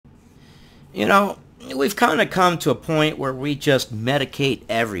You know, we've kind of come to a point where we just medicate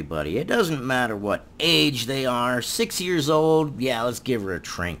everybody. It doesn't matter what age they are. 6 years old, yeah, let's give her a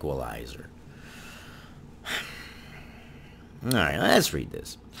tranquilizer. Alright, let's read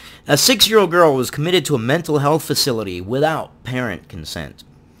this. A 6-year-old girl was committed to a mental health facility without parent consent.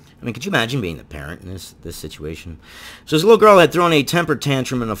 I mean, could you imagine being the parent in this situation? So this little girl had thrown a temper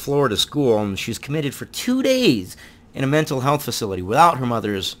tantrum in a Florida school, and she was committed for 2 days in a mental health facility without her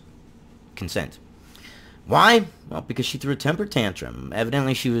mother's consent. Why? Well, because she threw a temper tantrum.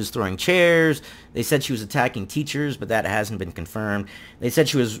 Evidently, she was throwing chairs. They said she was attacking teachers, but that hasn't been confirmed. They said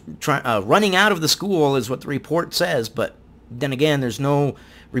she was running out of the school, is what the report says, but then again, there's no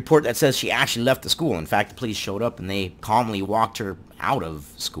report that says she actually left the school. In fact, the police showed up and they calmly walked her out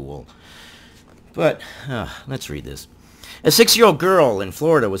of school. But let's read this. A 6-year-old girl in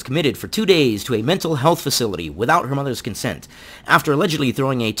Florida was committed for 2 days to a mental health facility without her mother's consent after allegedly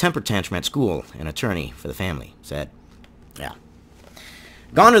throwing a temper tantrum at school, an attorney for the family said. Yeah.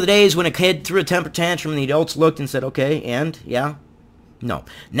 Gone are the days when a kid threw a temper tantrum and the adults looked and said, okay, and? Yeah? No.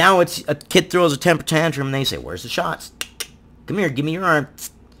 Now it's a kid throws a temper tantrum and they say, where's the shots? Come here, give me your arm.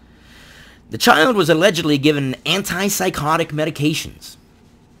 The child was allegedly given antipsychotic medications.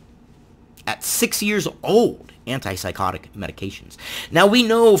 At 6 years old, antipsychotic medications. Now, we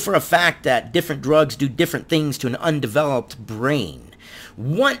know for a fact that different drugs do different things to an undeveloped brain.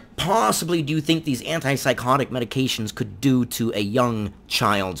 What possibly do you think these antipsychotic medications could do to a young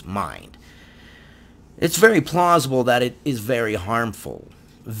child's mind? It's very plausible that it is very harmful.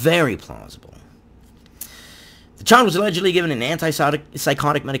 Very plausible. The child was allegedly given an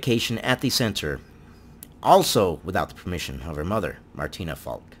antipsychotic medication at the center, also without the permission of her mother, Martina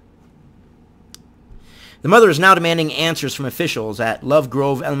Falk. The mother is now demanding answers from officials at Love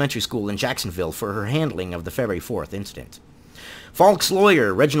Grove Elementary School in Jacksonville for her handling of the February 4th incident. Falk's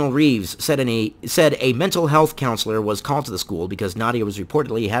lawyer, Reginald Reeves, said a mental health counselor was called to the school because Nadia was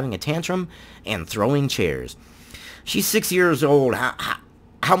reportedly having a tantrum and throwing chairs. She's 6 years old.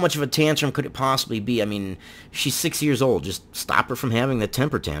 How much of a tantrum could it possibly be? I mean, she's 6 years old. Just stop her from having the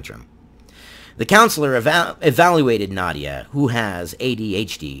temper tantrum. The counselor evaluated Nadia, who has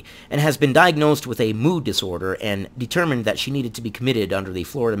ADHD, and has been diagnosed with a mood disorder and determined that she needed to be committed under the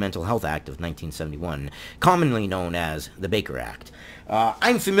Florida Mental Health Act of 1971, commonly known as the Baker Act.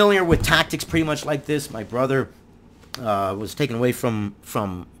 I'm familiar with tactics pretty much like this. My brother was taken away from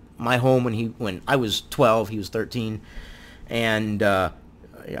my home when I was 12, he was 13, and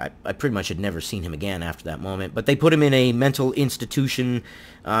I pretty much had never seen him again after that moment. But they put him in a mental institution.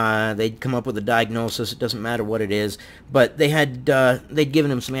 They'd come up with a diagnosis. It doesn't matter what it is. But they'd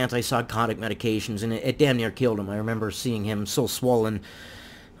given him some antipsychotic medications, and it damn near killed him. I remember seeing him so swollen,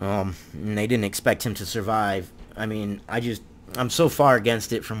 and they didn't expect him to survive. I mean, I'm so far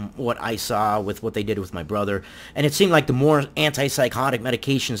against it from what I saw with what they did with my brother. And it seemed like the more antipsychotic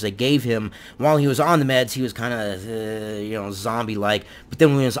medications they gave him, while he was on the meds, he was kind of, zombie-like. But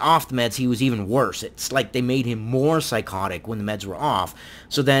then when he was off the meds, he was even worse. It's like they made him more psychotic when the meds were off.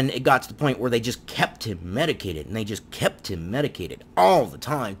 So then it got to the point where they just kept him medicated. And they just kept him medicated all the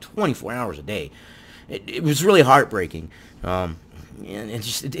time, 24 hours a day. It was really heartbreaking. And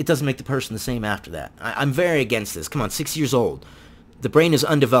it doesn't make the person the same after that. I'm very against this. Come on, 6 years old. The brain is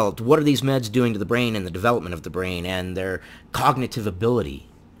undeveloped. What are these meds doing to the brain and the development of the brain and their cognitive ability?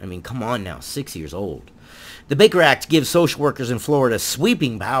 I mean, come on now, 6 years old. The Baker Act gives social workers in Florida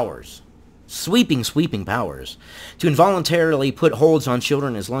sweeping powers, sweeping powers, to involuntarily put holds on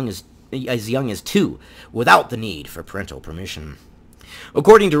children as young as 2 without the need for parental permission.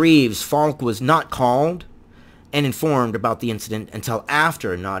 According to Reeves, Falk was not called and informed about the incident until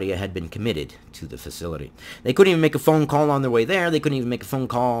after Nadia had been committed to the facility. They couldn't even make a phone call on their way there. They couldn't even make a phone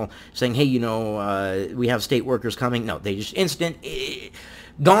call saying, hey, we have state workers coming. No, they just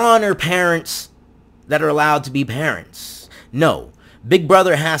gone are parents that are allowed to be parents. No, Big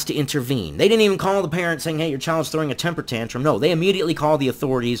Brother has to intervene. They didn't even call the parents saying, hey, your child's throwing a temper tantrum. No, they immediately called the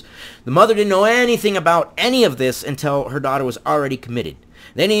authorities. The mother didn't know anything about any of this until her daughter was already committed.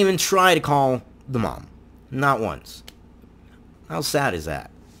 They didn't even try to call the mom. Not once. How sad is that?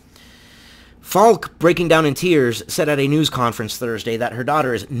 Falk, breaking down in tears, said at a news conference Thursday that her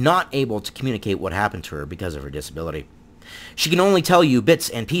daughter is not able to communicate what happened to her because of her disability. She can only tell you bits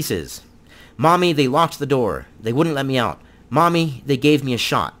and pieces. Mommy, they locked the door. They wouldn't let me out. Mommy, they gave me a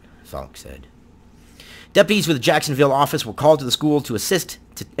shot, Falk said. Deputies with the Jacksonville office were called to the school to assist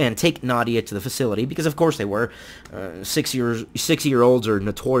and take Nadia to the facility because, of course, they were. 6-year-olds are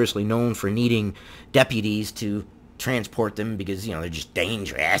notoriously known for needing deputies to transport them because, they're just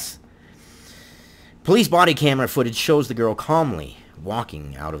dangerous. Police body camera footage shows the girl calmly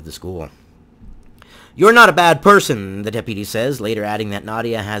walking out of the school. "You're not a bad person," the deputy says, later adding that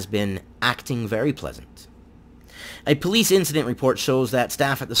Nadia has been acting very pleasant. A police incident report shows that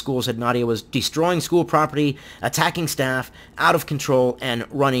staff at the school said Nadia was destroying school property, attacking staff, out of control, and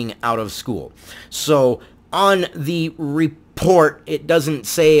running out of school. So on the report, it doesn't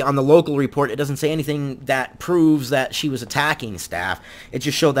say, on the local report, it doesn't say anything that proves that she was attacking staff. It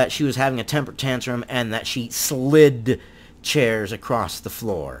just showed that she was having a temper tantrum and that she slid chairs across the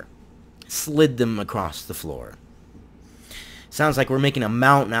floor. Slid them across the floor. Sounds like we're making a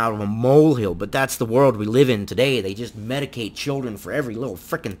mountain out of a molehill, but that's the world we live in today. They just medicate children for every little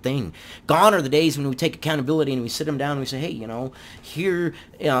frickin' thing. Gone are the days when we take accountability and we sit them down and we say, hey, you know, here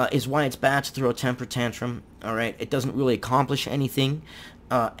is why it's bad to throw a temper tantrum. All right, it doesn't really accomplish anything,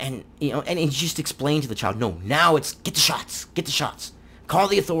 and you know, and it's just explain to the child, no, now it's get the shots, call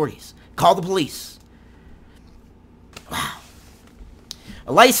the authorities, call the police. Wow.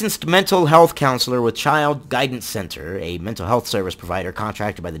 A licensed mental health counselor with Child Guidance Center, a mental health service provider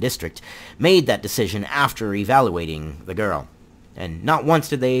contracted by the district, made that decision after evaluating the girl. And not once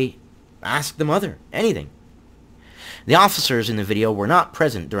did they ask the mother anything. The officers in the video were not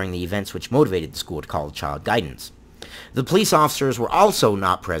present during the events which motivated the school to call Child Guidance. The police officers were also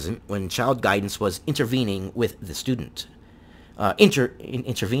not present when Child Guidance was intervening with the student.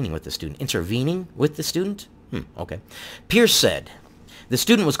 Intervening with the student? Okay. Pierce said, "The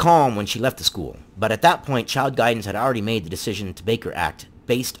student was calm when she left the school, but at that point, Child Guidance had already made the decision to Baker Act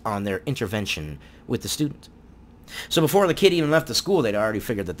based on their intervention with the student." So before the kid even left the school, they'd already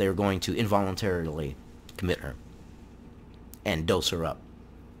figured that they were going to involuntarily commit her and dose her up.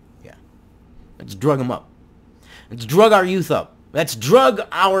 Yeah. Let's drug them up. Let's drug our youth up. Let's drug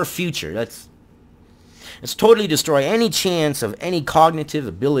our future. Let's totally destroy any chance of any cognitive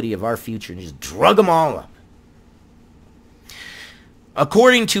ability of our future and just drug them all up.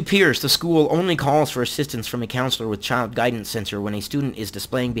 According to Pierce, the school only calls for assistance from a counselor with Child Guidance Center when a student is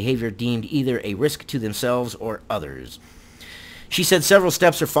displaying behavior deemed either a risk to themselves or others. She said several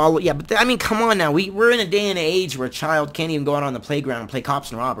steps are followed. Yeah, but I mean, come on now. We're in a day and age where a child can't even go out on the playground and play cops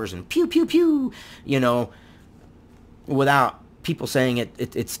and robbers and pew, pew, pew, you know, without people saying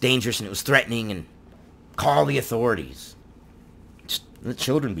it's dangerous and it was threatening and call the authorities. Let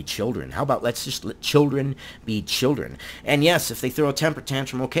children be children. How about let's just let children be children? And yes, if they throw a temper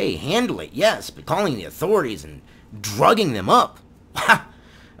tantrum, okay, handle it, yes. But calling the authorities and drugging them up, wow,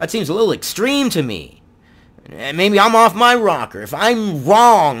 that seems a little extreme to me. And maybe I'm off my rocker. If I'm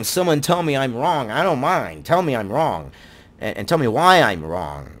wrong, someone tell me I'm wrong. I don't mind. Tell me I'm wrong. And tell me why I'm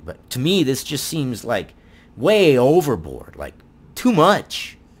wrong. But to me, this just seems like way overboard. Like, too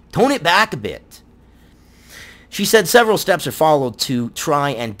much. Tone it back a bit. She said several steps are followed to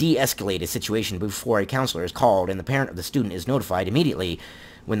try and de-escalate a situation before a counselor is called and the parent of the student is notified immediately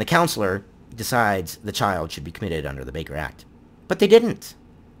when the counselor decides the child should be committed under the Baker Act. But they didn't.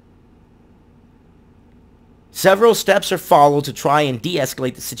 Several steps are followed to try and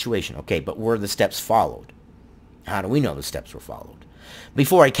de-escalate the situation. Okay, but were the steps followed? How do we know the steps were followed?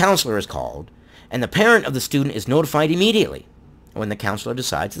 Before a counselor is called and the parent of the student is notified immediately when the counselor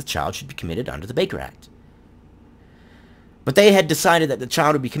decides the child should be committed under the Baker Act. But they had decided that the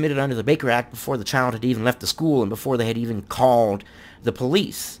child would be committed under the Baker Act before the child had even left the school and before they had even called the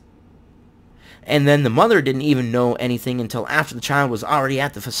police. And then the mother didn't even know anything until after the child was already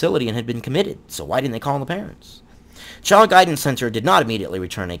at the facility and had been committed. So why didn't they call the parents? Child Guidance Center did not immediately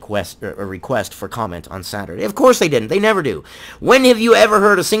return a request for comment on Saturday. Of course they didn't. They never do. When have you ever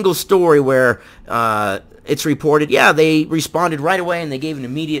heard a single story where it's reported, yeah, they responded right away and they gave an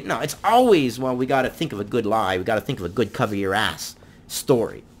immediate... No, it's always, well, we got to think of a good lie. We got to think of a good cover-your-ass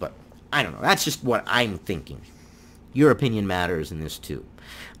story. But I don't know. That's just what I'm thinking. Your opinion matters in this, too.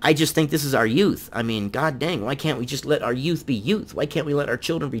 I just think this is our youth. I mean, god dang, why can't we just let our youth be youth? Why can't we let our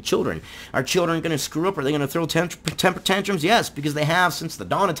children be children? Are children going to screw up? Are they going to throw temper tantrums? Yes, because they have since the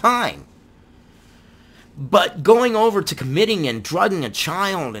dawn of time. But going over to committing and drugging a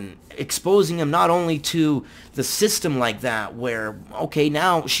child and exposing him not only to the system like that where, okay,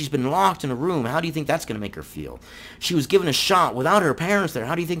 now she's been locked in a room. How do you think that's going to make her feel? She was given a shot without her parents there.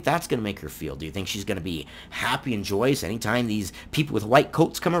 How do you think that's going to make her feel? Do you think she's going to be happy and joyous anytime these people with white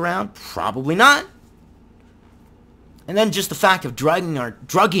coats come around? Probably not. And then just the fact of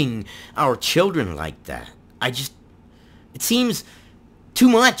drugging our children like that. It seems too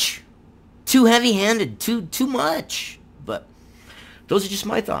much. Too heavy-handed, too much. But those are just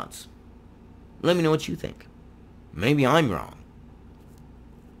my thoughts. Let me know what you think. Maybe I'm wrong.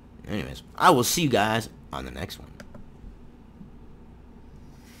 Anyways, I will see you guys on the next one.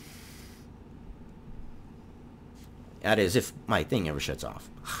 That is, if my thing ever shuts off.